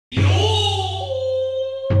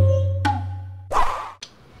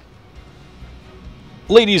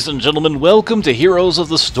Ladies and gentlemen, welcome to Heroes of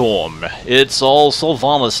the Storm. It's all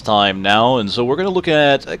Sylvanas time now, and so we're going to look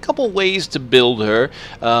at a couple ways to build her.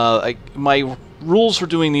 My rules for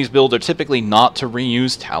doing these builds are typically not to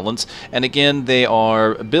reuse talents, and again, they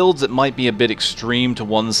are builds that might be a bit extreme to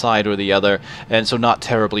one side or the other, and so not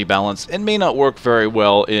terribly balanced, and may not work very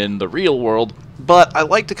well in the real world. But I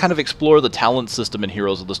like to kind of explore the talent system in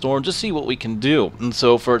Heroes of the Storm, just see what we can do. And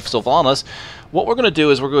so for Sylvanas, what we're going to do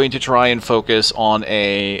is we're going to try and focus on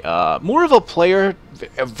a more of a player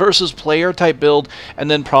versus player type build, and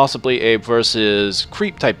then possibly a versus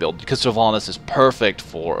creep type build, because Sylvanas is perfect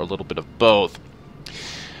for a little bit of both.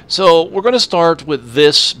 So we're going to start with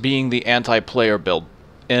this being the anti-player build,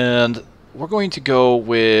 and we're going to go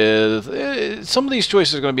with some of these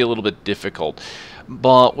choices are going to be a little bit difficult.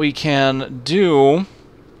 But we can do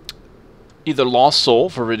either Lost Soul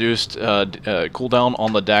for reduced cooldown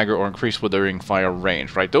on the dagger or increased Withering Fire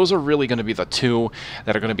range, right? Those are really going to be the two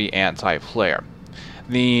that are going to be anti-player.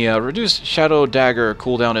 The reduced Shadow Dagger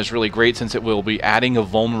cooldown is really great since it will be adding a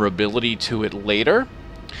vulnerability to it later.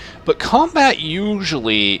 But combat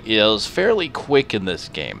usually is fairly quick in this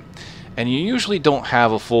game. And you usually don't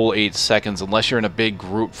have a full 8 seconds unless you're in a big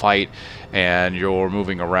group fight and you're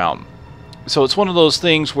moving around. So it's one of those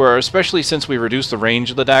things where, especially since we reduced the range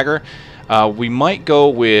of the dagger, we might go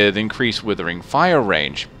with increased Withering Fire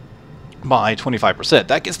range by 25%.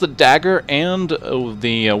 That gets the dagger and with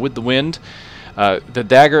the wind. The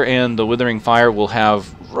dagger and the Withering Fire will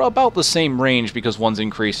have about the same range because one's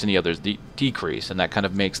increased and the other's decreased, and that kind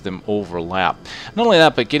of makes them overlap. Not only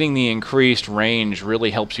that, but getting the increased range really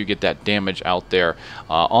helps you get that damage out there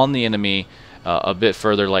on the enemy a bit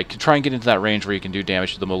further, like to try and get into that range where you can do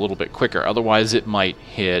damage to them a little bit quicker. Otherwise it might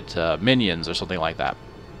hit minions or something like that.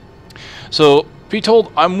 So be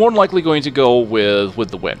told, I'm more than likely going to go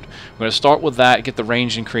with the wind. I'm going to start with that, get the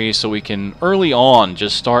range increase so we can early on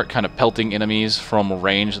just start kind of pelting enemies from a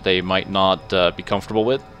range that they might not be comfortable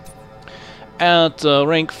with. At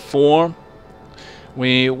rank 4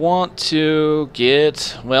 we want to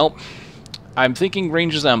get, well, I'm thinking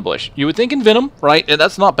Ranger's Ambush. You would think Envenom, right? And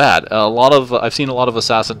that's not bad. I've seen a lot of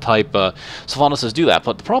assassin type Sylvanas do that,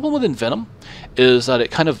 but the problem with Envenom is that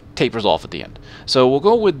it kind of tapers off at the end. So we'll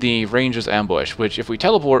go with the Ranger's Ambush, which if we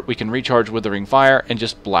teleport, we can recharge Withering Fire and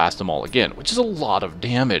just blast them all again, which is a lot of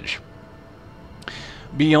damage.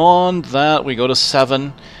 Beyond that, we go to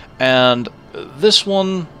 7, and this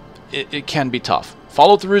one, it can be tough.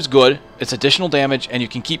 Follow through is good. It's additional damage, and you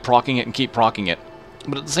can keep proccing it and keep proccing it.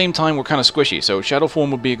 But at the same time, we're kind of squishy, so Shadow Form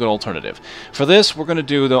would be a good alternative. For this, we're going to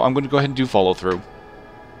do, though, I'm going to go ahead and do Follow Through.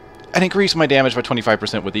 And increase my damage by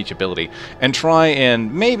 25% with each ability. And try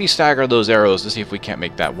and maybe stagger those arrows to see if we can't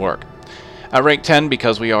make that work. At rank 10,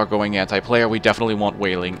 because we are going anti-player, we definitely want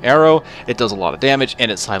Wailing Arrow. It does a lot of damage, and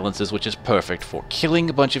it silences, which is perfect for killing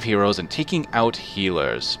a bunch of heroes and taking out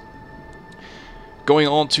healers. Going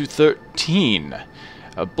on to 13.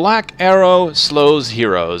 Black Arrow slows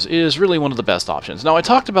heroes is really one of the best options. Now, I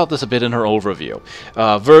talked about this a bit in her overview.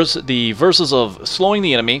 The verses of slowing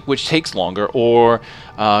the enemy, which takes longer, or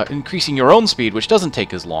increasing your own speed, which doesn't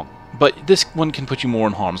take as long. But this one can put you more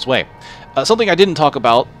in harm's way. Something I didn't talk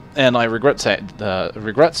about, and I regret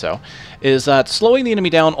so, is that slowing the enemy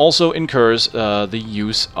down also incurs the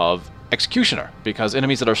use of Executioner, because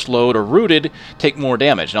enemies that are slowed or rooted take more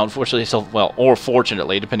damage. Now, unfortunately, well, or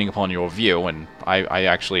fortunately, depending upon your view, and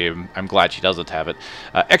I'm glad she doesn't have it,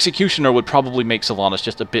 Executioner would probably make Sylvanas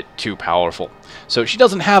just a bit too powerful. So she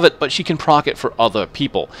doesn't have it, but she can proc it for other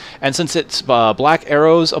people. And since it's Black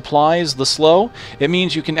Arrows applies the slow, it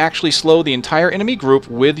means you can actually slow the entire enemy group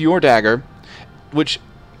with your dagger, which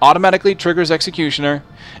automatically triggers Executioner,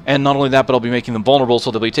 and not only that, but I'll be making them vulnerable, so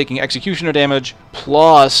they'll be taking Executioner damage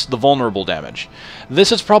plus the vulnerable damage.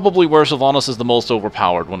 This is probably where Sylvanas is the most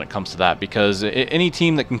overpowered when it comes to that, because any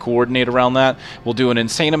team that can coordinate around that will do an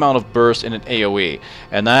insane amount of burst in an AoE,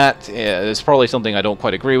 and that is probably something I don't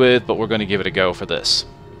quite agree with, but we're going to give it a go for this.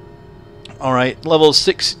 Alright, level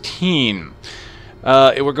 16.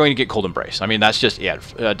 We're going to get Cold Embrace. I mean, that's just it.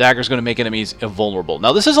 Dagger's going to make enemies invulnerable.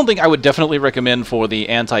 Now, this is something I would definitely recommend for the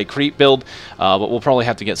anti-creep build, but we'll probably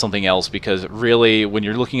have to get something else, because really, when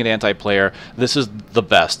you're looking at anti-player, this is the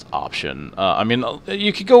best option. I mean,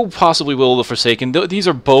 you could go possibly Will of the Forsaken. These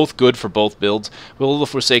are both good for both builds. Will of the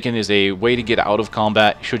Forsaken is a way to get out of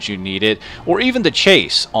combat should you need it, or even to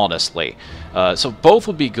chase, honestly. So both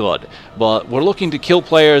would be good, but we're looking to kill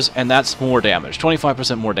players, and that's more damage.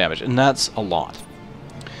 25% more damage, and that's a lot.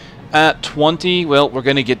 At 20, well, we're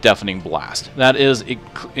going to get Deafening Blast. That is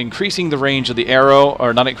increasing the range of the arrow,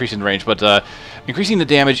 or not increasing the range, but increasing the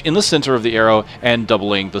damage in the center of the arrow and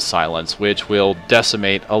doubling the silence, which will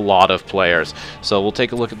decimate a lot of players. So we'll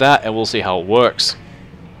take a look at that and we'll see how it works.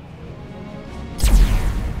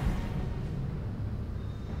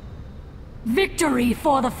 Victory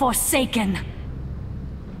for the Forsaken!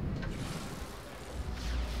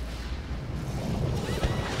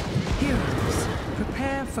 Heroes,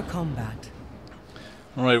 prepare for combat.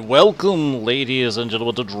 Alright, welcome, ladies and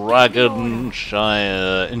gentlemen, to Dragon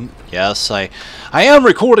Shire. And yes, I am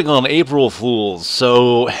recording on April Fools,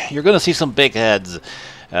 so you're going to see some big heads.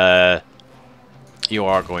 You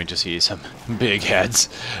are going to see some big heads.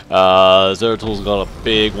 Zeratul got a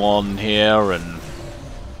big one here, and...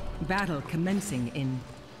 Battle commencing in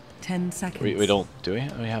 10 seconds. We don't... Do we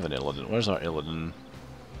have an Illidan? Where's our Illidan?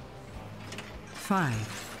 5,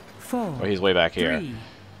 4... Oh, he's way back here. 3,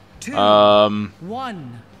 2,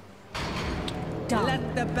 1. Done.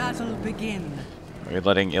 Let the battle begin. We're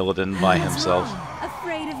letting Illidan by himself.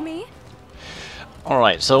 Afraid of me?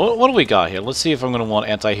 Alright, so what do we got here? Let's see if I'm going to want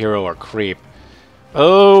anti-hero or creep.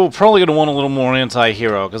 Oh, probably going to want a little more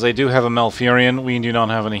anti-hero, because I do have a Malfurion. We do not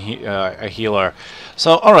have a healer.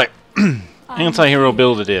 So, alright. Anti-hero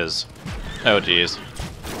build it is. Oh, jeez.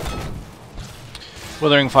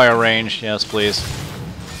 Withering Fire range. Yes, please.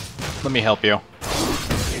 Let me help you.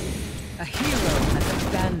 A hero has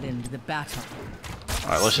abandoned the battle.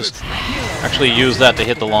 Alright, let's just actually use that to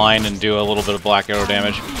hit the line and do a little bit of black arrow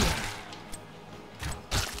damage.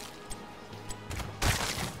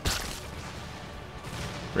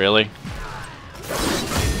 Really?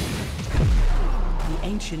 The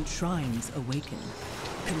ancient shrines awaken.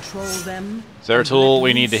 Control them. Zeratul,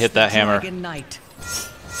 we need to hit that hammer. Knight.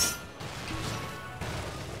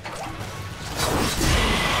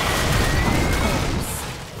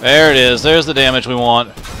 There it is. There's the damage we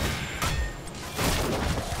want.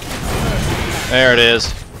 There it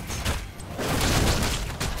is.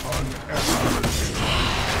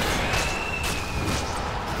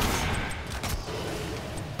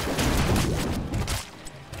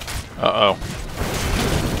 Uh-oh.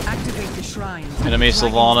 Activate the shrines. Enemy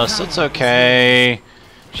Sylvanas. It's okay.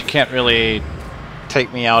 She can't really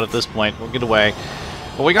take me out at this point. We'll get away.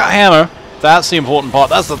 But we got hammer. That's the important part.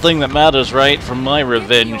 That's the thing that matters, right? For my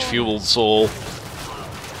revenge-fueled soul.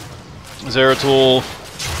 Zeratul.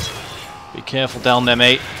 Be careful down there,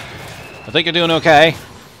 mate. I think you're doing okay.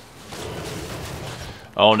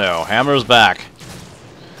 Oh no, hammer's back.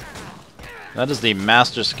 That is the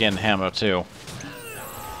Master Skin hammer, too.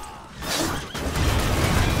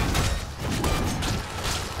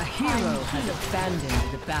 A hero has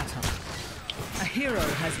abandoned the battle. A hero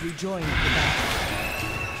has rejoined the battle.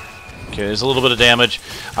 Okay, there's a little bit of damage.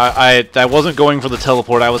 I wasn't going for the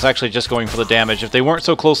teleport, I was actually just going for the damage. If they weren't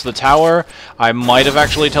so close to the tower, I might have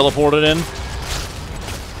actually teleported in.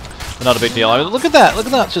 But not a big deal. I mean, look at that,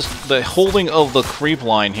 just the holding of the creep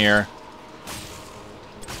line here.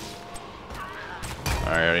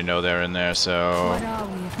 I already know they're in there, so... What are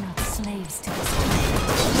we if not slaves to this?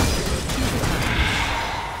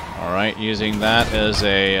 Alright, using that as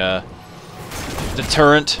a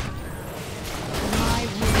deterrent.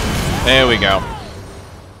 There we go.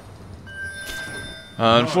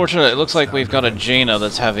 Unfortunately, it looks like we've got a Jaina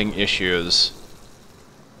that's having issues.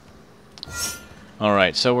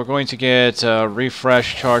 Alright, so we're going to get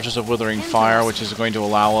refresh charges of Withering Fire, which is going to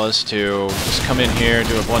allow us to just come in here,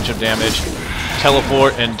 do a bunch of damage,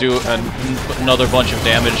 teleport, and do another bunch of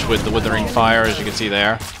damage with the Withering Fire, as you can see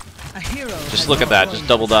there. Just look at that, just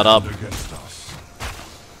double that up.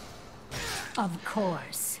 Of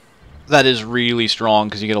course. That is really strong,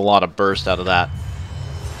 because you get a lot of burst out of that.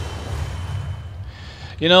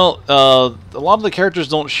 You know, a lot of the characters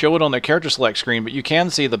don't show it on their character select screen, but you can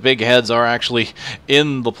see the big heads are actually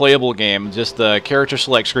in the playable game, just the character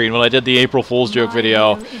select screen. When I did the April Fool's joke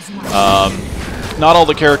video, not all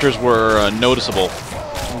the characters were noticeable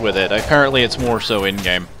with it. Apparently it's more so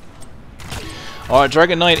in-game. Alright,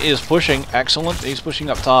 Dragon Knight is pushing. Excellent. He's pushing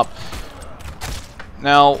up top.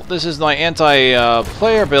 Now, this is my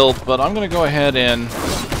anti-player build, but I'm going to go ahead and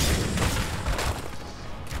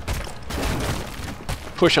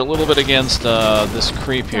push a little bit against this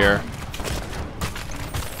creep here.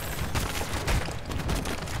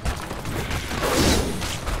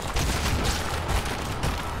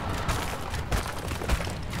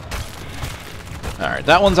 Alright,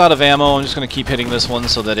 that one's out of ammo. I'm just going to keep hitting this one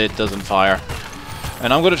so that it doesn't fire.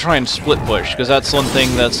 And I'm going to try and split push, because that's one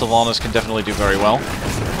thing that Sylvanas can definitely do very well.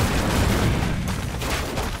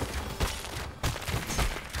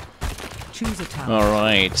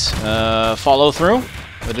 Alright, follow through.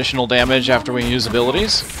 additional damage after we use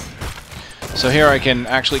abilities. So here I can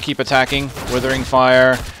actually keep attacking. Withering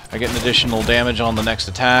Fire. I get an additional damage on the next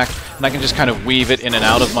attack, and I can just kind of weave it in and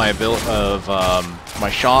out of my my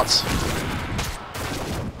shots.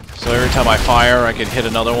 So every time I fire, I can hit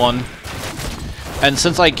another one. And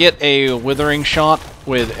since I get a withering shot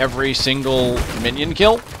with every single minion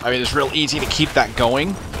kill, I mean, it's real easy to keep that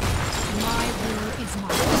going.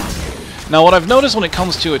 Now, what I've noticed when it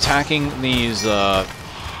comes to attacking these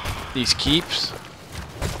keeps,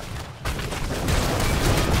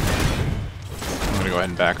 I'm gonna go ahead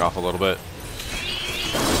and back off a little bit.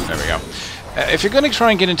 There we go. If you're gonna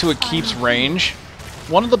try and get into a keep's range,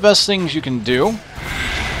 one of the best things you can do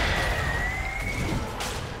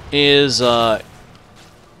is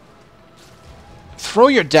throw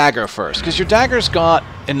your dagger first, because your dagger's got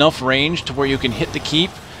enough range to where you can hit the keep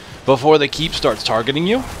before the keep starts targeting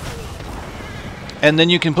you. And then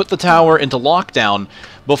you can put the tower into lockdown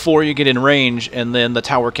before you get in range, and then the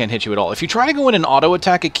tower can't hit you at all. If you try to go in and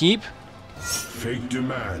auto-attack a keep, fate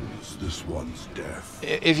demands this one's death.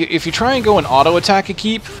 If you try and go and auto-attack a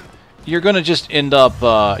keep, you're going to just end up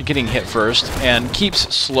getting hit first, and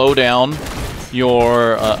keeps slow down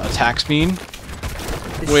your attack speed,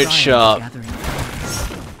 which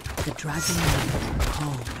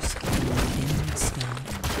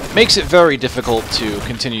makes it very difficult to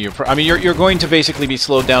continue your... I mean, you're going to basically be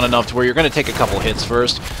slowed down enough to where you're going to take a couple hits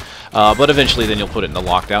first, but eventually then you'll put it into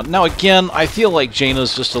lockdown. Now again, I feel like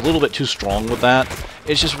Jaina's just a little bit too strong with that.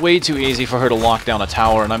 It's just way too easy for her to lock down a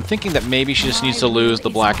tower, and I'm thinking that maybe she just needs to lose the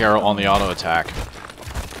Black Arrow on the auto attack.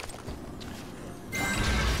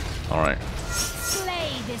 Alright.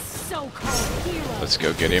 Let's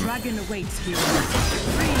go get him.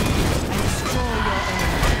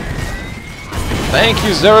 Thank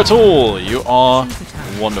you, Zeratul! You are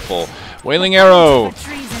wonderful. Wailing Arrow!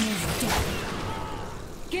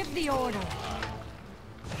 Give the order.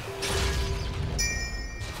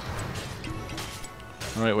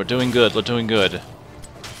 Alright, we're doing good, we're doing good.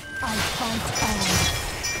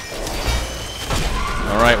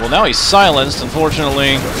 Alright, well now he's silenced,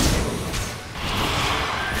 unfortunately.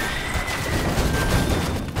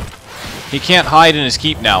 He can't hide in his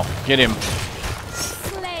keep now. Get him.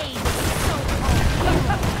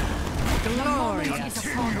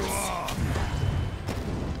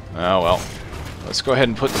 Oh well. Let's go ahead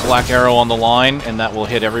and put the Black Arrow on the line, and that will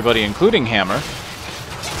hit everybody, including Hammer.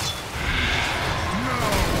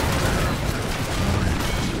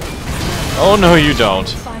 Oh no, you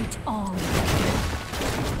don't.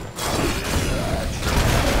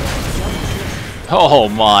 Oh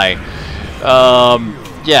my.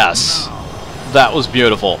 Yes. That was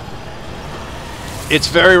beautiful. It's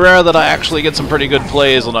very rare that I actually get some pretty good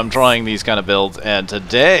plays when I'm trying these kind of builds, and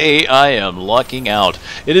today I am lucking out.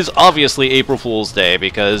 It is obviously April Fool's Day,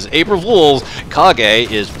 because April Fool's, Kage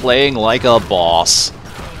is playing like a boss.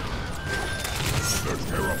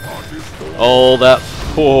 Oh, that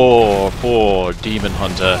poor demon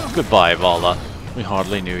hunter. Goodbye, Vala. We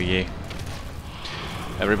hardly knew ye.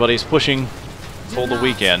 Everybody's pushing for the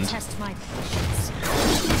weekend.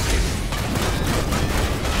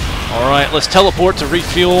 Alright, let's teleport to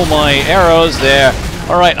refuel my arrows there.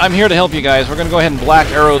 Alright, I'm here to help you guys. We're going to go ahead and Black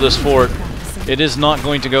Arrow this fort. It is not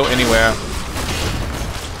going to go anywhere.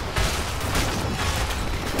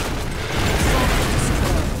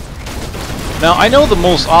 Now, I know the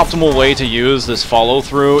most optimal way to use this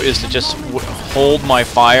follow-through is to just hold my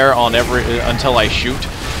fire on until I shoot,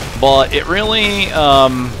 but it really,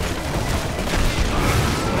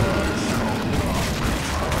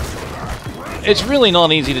 it's really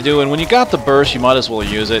not easy to do, and when you got the burst, you might as well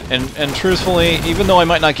use it. And truthfully, even though I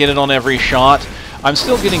might not get it on every shot, I'm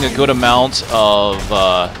still getting a good amount of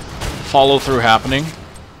follow-through happening.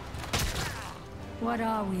 What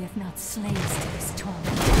are we if not slaves to this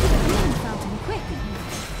torment?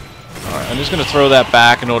 Alright, I'm just going to throw that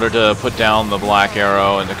back in order to put down the Black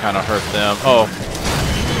Arrow and to kind of hurt them. Oh.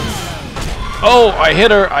 Oh, I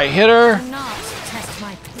hit her! I hit her!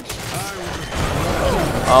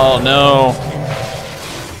 Oh no.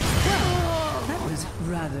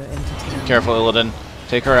 Careful, Illidan.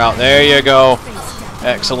 Take her out. There you go.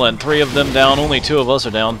 Excellent. 3 of them down. Only 2 of us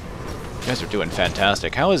are down. You guys are doing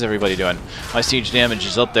fantastic. How is everybody doing? My siege damage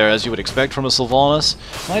is up there, as you would expect from a Sylvanas.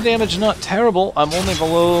 My damage is not terrible. I'm only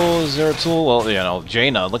below Zeratul. Well, you know,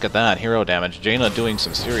 Jaina, look at that. Hero damage. Jaina doing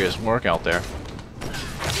some serious work out there.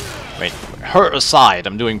 I mean, her aside,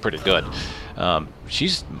 I'm doing pretty good.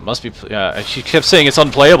 Must be. She kept saying it's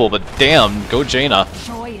unplayable, but damn, go Jaina.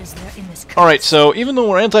 Alright, so even though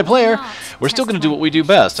we're anti-player, we're still going to do what we do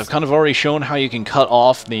best. I've kind of already shown how you can cut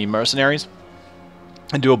off the mercenaries.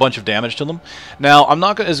 and do a bunch of damage to them. Now, I'm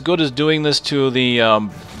not as good as doing this to the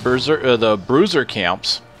bruiser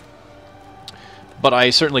camps, but I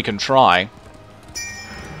certainly can try.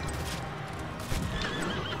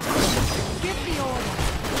 Give the order.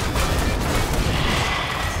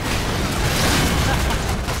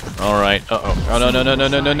 All right. Uh-oh. Oh, no, no, no, no,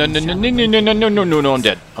 no, no, no, no, no, no, no, no, no, no, no, no, I'm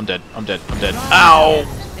dead. I'm dead. I'm dead. I'm dead. Ow!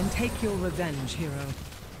 And take your revenge, hero.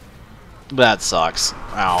 That sucks.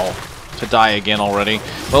 Ow. To die again already.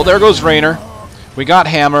 Well, there goes Raynor. We got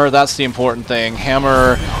Hammer. That's the important thing.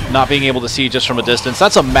 Hammer not being able to see just from a distance.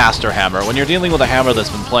 That's a master hammer. When you're dealing with a hammer that's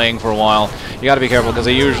been playing for a while, you got to be careful because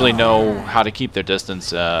they usually know how to keep their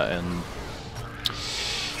distance. And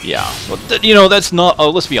yeah, but you know, that's not. Oh,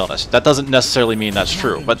 let's be honest. That doesn't necessarily mean that's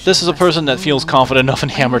true. But this is a person that feels confident enough in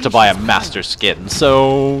Hammer to buy a master skin.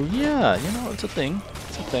 So yeah, you know, it's a thing.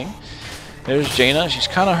 It's a thing. There's Jaina. She's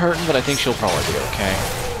kind of hurting, but I think she'll probably be okay.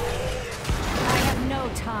 I have no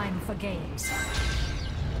time for games.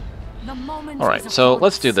 The moment Alright, is so upon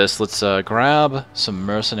let's us. do this. Let's grab some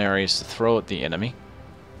mercenaries to throw at the enemy.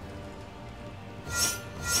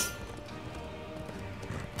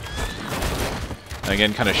 And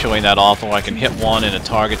again, kind of showing that off, where I can hit one and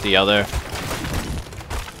target the other.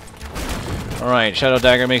 Alright, Shadow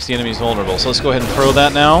Dagger makes the enemies vulnerable. So let's go ahead and throw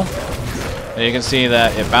that now. And you can see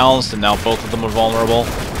that it balanced and now both of them are vulnerable.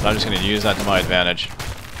 But I'm just going to use that to my advantage.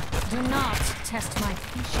 Do not test my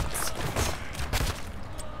patience.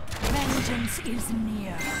 Vengeance is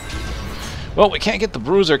near. Well, we can't get the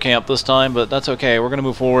Bruiser camp this time, but that's okay. We're going to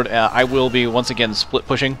move forward. I will be, once again, split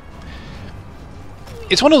pushing.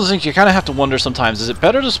 It's one of those things you kind of have to wonder sometimes. Is it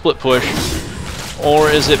better to split push, or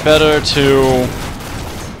is it better to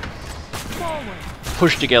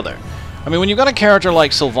push together? I mean, when you've got a character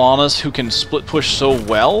like Sylvanas who can split push so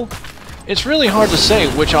well, it's really hard to say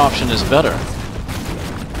which option is better.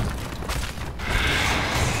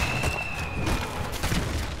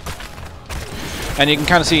 And you can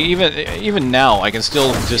kind of see, even now, I can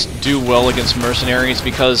still just do well against mercenaries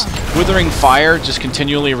because Withering Fire just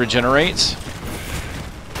continually regenerates.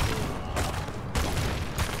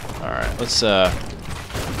 Alright, let's oh,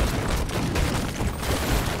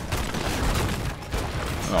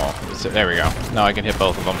 there we go. Now I can hit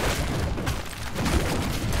both of them.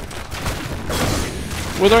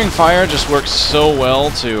 Withering Fire just works so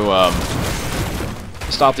well to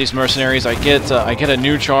stop these mercenaries. I get a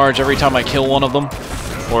new charge every time I kill one of them,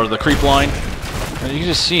 or the creep line, and you can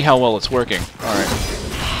just see how well it's working. All right.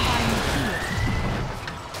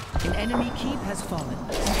 An enemy keep has fallen.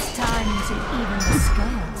 It's time to even the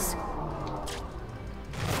scales.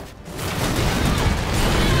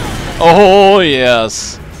 Oh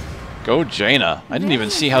yes, go Jaina. I didn't even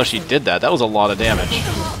see how she did that. That was a lot of damage.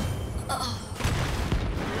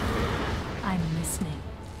 I'm listening.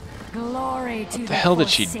 Glory to What the hell did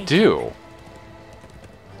she Forsaken. do?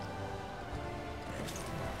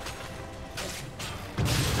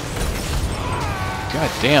 God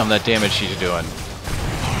damn, that damage she's doing.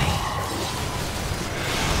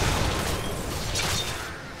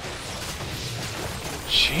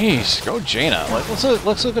 Jeez, go Jaina. Like,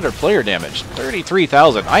 let's look at her player damage.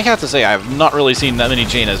 33,000. I have to say, I have not really seen that many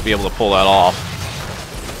Jainas be able to pull that off.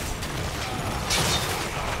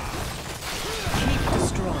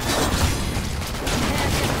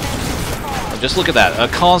 Just look at that. A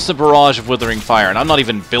constant barrage of Withering Fire, and I'm not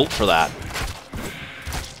even built for that.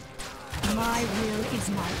 My will is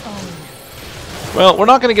my own. Well, we're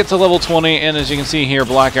not going to get to level 20, and as you can see here,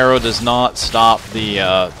 Black Arrow does not stop the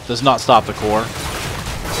core.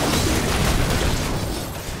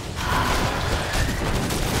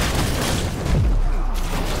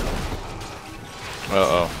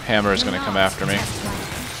 Uh-oh, Hammer is going to come after me.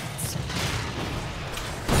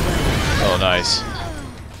 Oh, nice.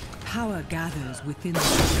 Power gathers within the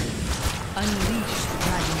dragon. Unleash the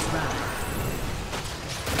dragon's wrath.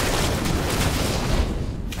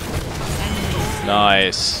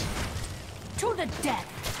 Nice. To the death.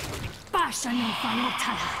 Basha no final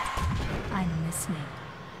tala. I'm listening.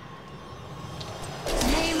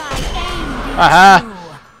 May my aim be Aha!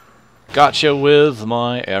 true. Gotcha with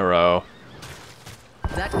my arrow.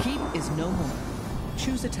 That keep is no more.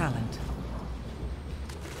 Choose a talent.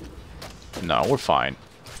 No, we're fine.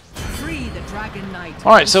 Free the Dragon Knight.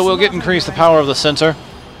 Alright, so we'll get increase the power of the center.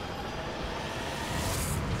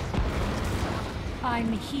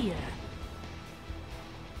 I'm here.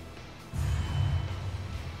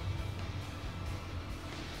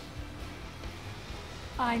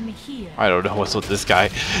 I'm here. I don't know what's with this guy.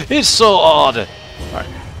 It's so odd. Alright.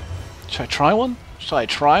 Should I try one? Should I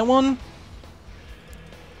try one?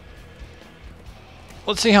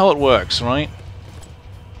 Let's see how it works, right?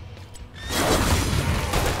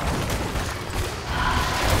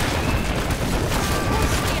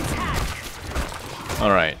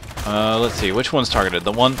 see, which one's targeted?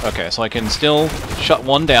 The one? Okay, so I can still shut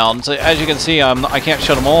one down. So as you can see, I can't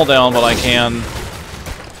shut them all down, but I can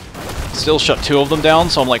still shut 2 of them down,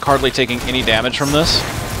 so I'm like hardly taking any damage from this.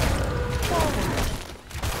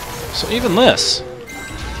 So even this.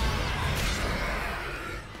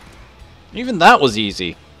 Even that was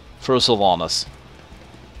easy for Sylvanas.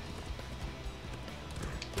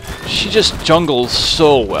 She just jungles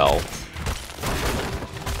so well.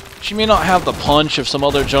 She may not have the punch of some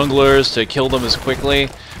other junglers to kill them as quickly,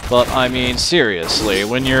 but I mean, seriously,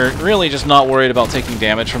 when you're really just not worried about taking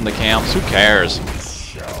damage from the camps, who cares?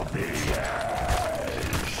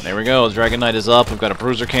 There we go, Dragon Knight is up, we've got a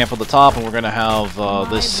Bruiser camp at the top, and we're going to have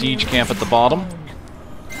this Siege camp at the bottom.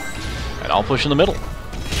 And I'll push in the middle.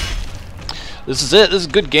 This is it, this is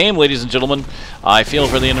a good game, ladies and gentlemen. I feel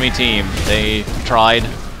for the enemy team. They tried,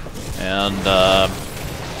 and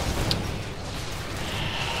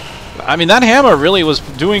I mean, that hammer really was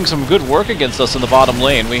doing some good work against us in the bottom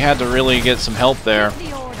lane. We had to really get some help there.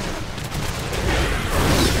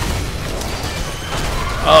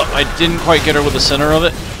 Oh, I didn't quite get her with the center of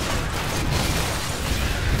it.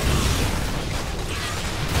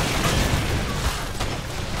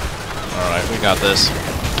 Alright, we got this.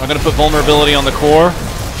 I'm going to put vulnerability on the core.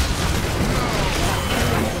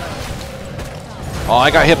 Oh, I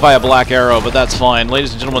got hit by a black arrow, but that's fine.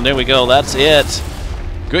 Ladies and gentlemen, there we go. That's it.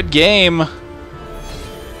 Good game.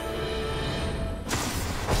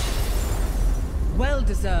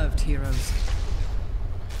 Well-deserved, heroes.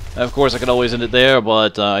 Of course, I could always end it there,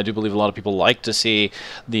 but I do believe a lot of people like to see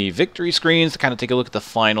the victory screens to kind of take a look at the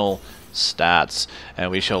final stats. And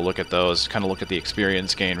we shall look at those, kind of look at the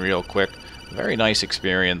experience gain real quick. Very nice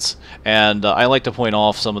experience. And I like to point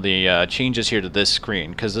off some of the changes here to this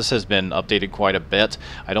screen, because this has been updated quite a bit.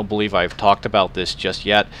 I don't believe I've talked about this just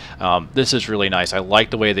yet. This is really nice. I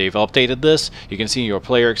like the way they've updated this. You can see your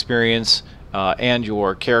player experience and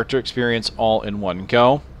your character experience all in one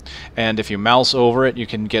go. And if you mouse over it, you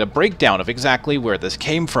can get a breakdown of exactly where this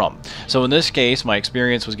came from. So in this case, my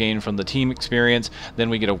experience was gained from the team experience, then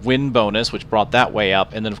we get a win bonus, which brought that way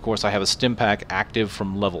up, and then of course I have a stim pack active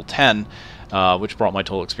from level 10, which brought my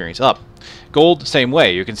total experience up. Gold, same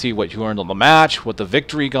way. You can see what you earned on the match, what the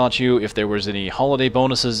victory got you, if there was any holiday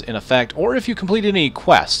bonuses in effect, or if you completed any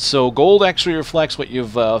quests. So gold actually reflects what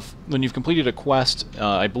you've when you've completed a quest.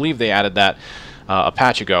 I believe they added that a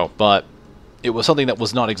patch ago, but it was something that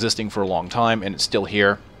was not existing for a long time, and it's still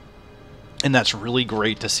here. And that's really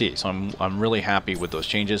great to see. So I'm really happy with those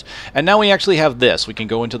changes. And now we actually have this. We can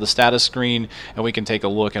go into the status screen, and we can take a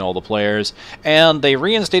look at all the players. And they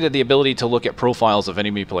reinstated the ability to look at profiles of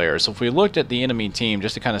enemy players. So if we looked at the enemy team,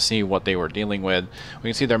 just to kind of see what they were dealing with, we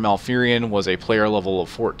can see their Malfurion was a player level of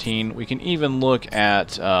 14. We can even look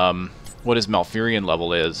at what his Malfurion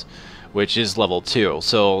level is, which is level 2.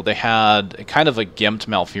 So they had kind of a gimped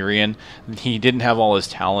Malfurion. He didn't have all his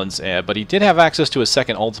talents, but he did have access to his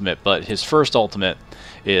second ultimate, but his first ultimate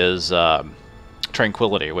is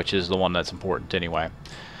Tranquility, which is the one that's important anyway.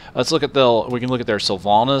 Let's look at we can look at their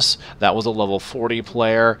Sylvanas. That was a level 40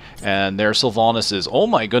 player, and their Sylvanas is, oh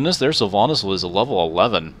my goodness, their Sylvanas was a level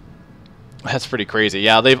 11. That's pretty crazy.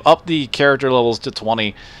 Yeah, they've upped the character levels to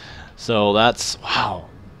 20, so that's, wow.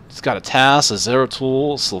 It's got a TAS, a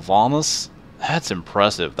Zeratul, Sylvanas. That's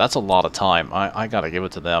impressive. That's a lot of time. I gotta give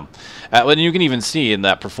it to them. And you can even see in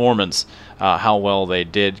that performance how well they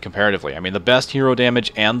did comparatively. I mean, the best hero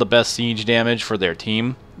damage and the best siege damage for their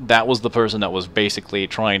team, that was the person that was basically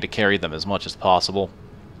trying to carry them as much as possible.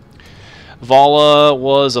 Vala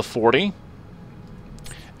was a 40.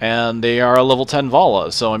 And they are a level 10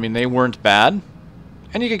 Vala, so I mean, they weren't bad.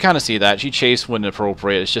 And you can kind of see that. She chased when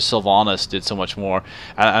appropriate. It's just Sylvanas did so much more.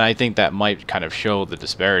 And I think that might kind of show the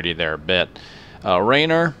disparity there a bit.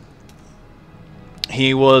 Raynor,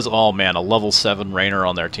 he was, oh man, a level 7 Raynor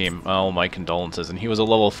on their team. Oh, my condolences. And he was a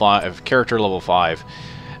level 5, character level 5.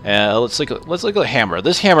 Let's look at the hammer.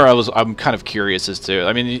 This hammer, I'm kind of curious as to.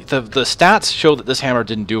 I mean, the stats show that this hammer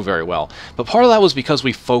didn't do very well. But part of that was because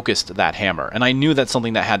we focused that hammer. And I knew that's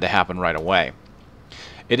something that had to happen right away.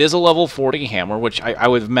 It is a level 40 hammer, which I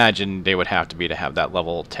would imagine they would have to be to have that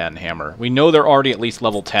level 10 hammer. We know they're already at least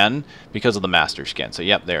level 10 because of the master skin. So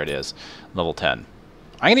yep, there it is, level 10.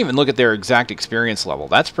 I can even look at their exact experience level.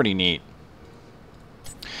 That's pretty neat.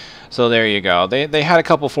 So there you go. They had a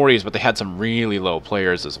couple 40s, but they had some really low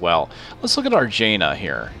players as well. Let's look at our Jaina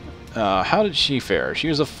here. How did she fare? She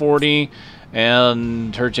was a 40,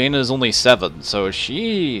 and her Jaina is only 7. So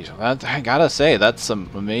I gotta say, that's some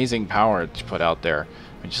amazing power to put out there.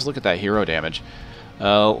 I mean, just look at that hero damage.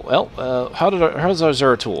 How's our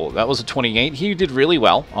Zeratul? That was a 28. He did really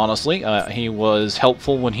well, honestly. He was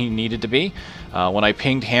helpful when he needed to be. When I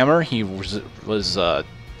pinged Hammer, he was a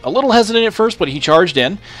little hesitant at first, but he charged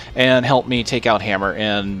in and helped me take out Hammer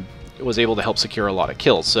and was able to help secure a lot of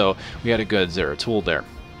kills. So we had a good Zeratul there.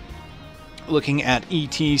 Looking at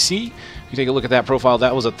ETC, you take a look at that profile.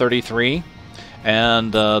 That was a 33.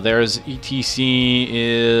 And there's ETC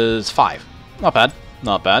is 5. Not bad.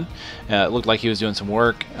 Not bad. It looked like he was doing some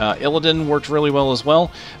work. Illidan worked really well as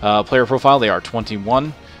well. Player profile, they are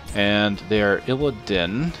 21. And their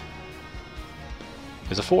Illidan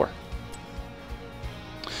is a 4.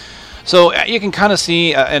 So you can kind of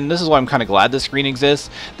see, and this is why I'm kind of glad this screen exists,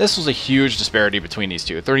 this was a huge disparity between these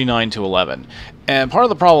two, 39 to 11. And part of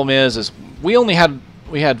the problem is we only had,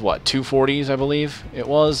 what, 2 40s, I believe it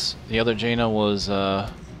was. The other Jaina was,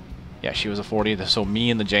 yeah, she was a 40, so me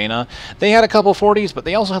and the Jaina, they had a couple 40s, but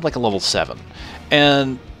they also had like a level 7.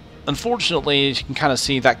 And unfortunately, as you can kind of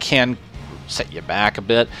see, that can set you back a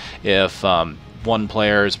bit if one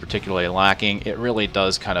player is particularly lacking. It really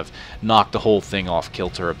does kind of knock the whole thing off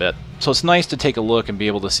kilter a bit. So it's nice to take a look and be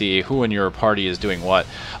able to see who in your party is doing what.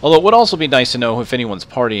 Although it would also be nice to know if anyone's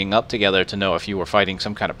partying up together to know if you were fighting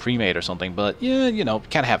some kind of premade or something. But yeah, you know,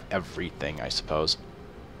 can't have everything, I suppose.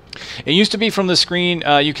 It used to be from the screen,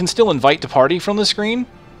 you can still invite to party from the screen.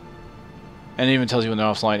 And it even tells you when they're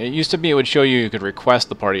offline. It used to be it would show you could request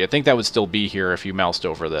the party. I think that would still be here if you moused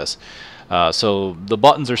over this. So the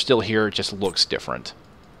buttons are still here, it just looks different.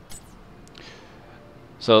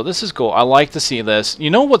 So this is cool. I like to see this.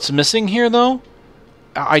 You know what's missing here, though?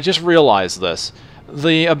 I just realized this.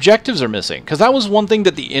 The objectives are missing, because that was one thing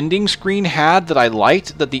that the ending screen had that I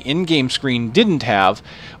liked, that the in-game screen didn't have,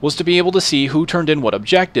 was to be able to see who turned in what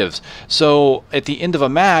objectives. So at the end of a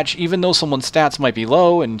match, even though someone's stats might be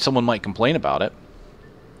low and someone might complain about it,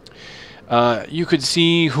 you could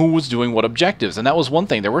see who was doing what objectives, and that was one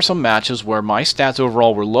thing. There were some matches where my stats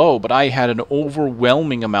overall were low, but I had an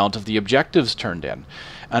overwhelming amount of the objectives turned in.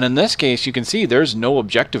 And in this case, you can see there's no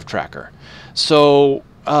objective tracker. So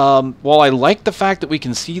while I like the fact that we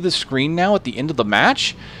can see the screen now at the end of the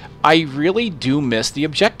match, I really do miss the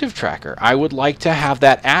objective tracker. I would like to have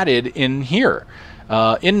that added in here.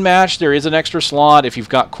 In match, there is an extra slot if you've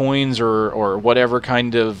got coins or whatever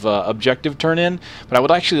kind of objective turn in, but I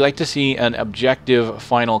would actually like to see an objective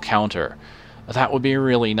final counter. That would be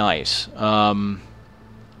really nice.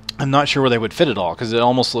 I'm not sure where they would fit it all, because it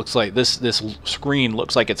almost looks like this screen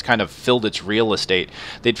looks like it's kind of filled its real estate.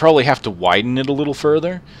 They'd probably have to widen it a little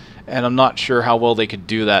further, and I'm not sure how well they could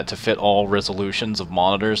do that to fit all resolutions of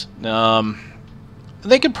monitors.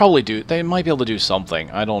 They could probably do, they might be able to do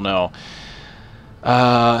something, I don't know.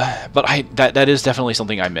 But that is definitely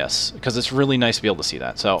something I miss, because it's really nice to be able to see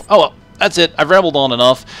that. So, oh well, that's it. I've rambled on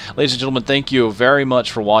enough. Ladies and gentlemen, thank you very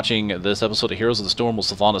much for watching this episode of Heroes of the Storm with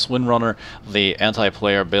Sylvanas Windrunner, the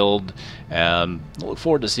anti-player build, and I look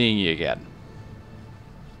forward to seeing you again.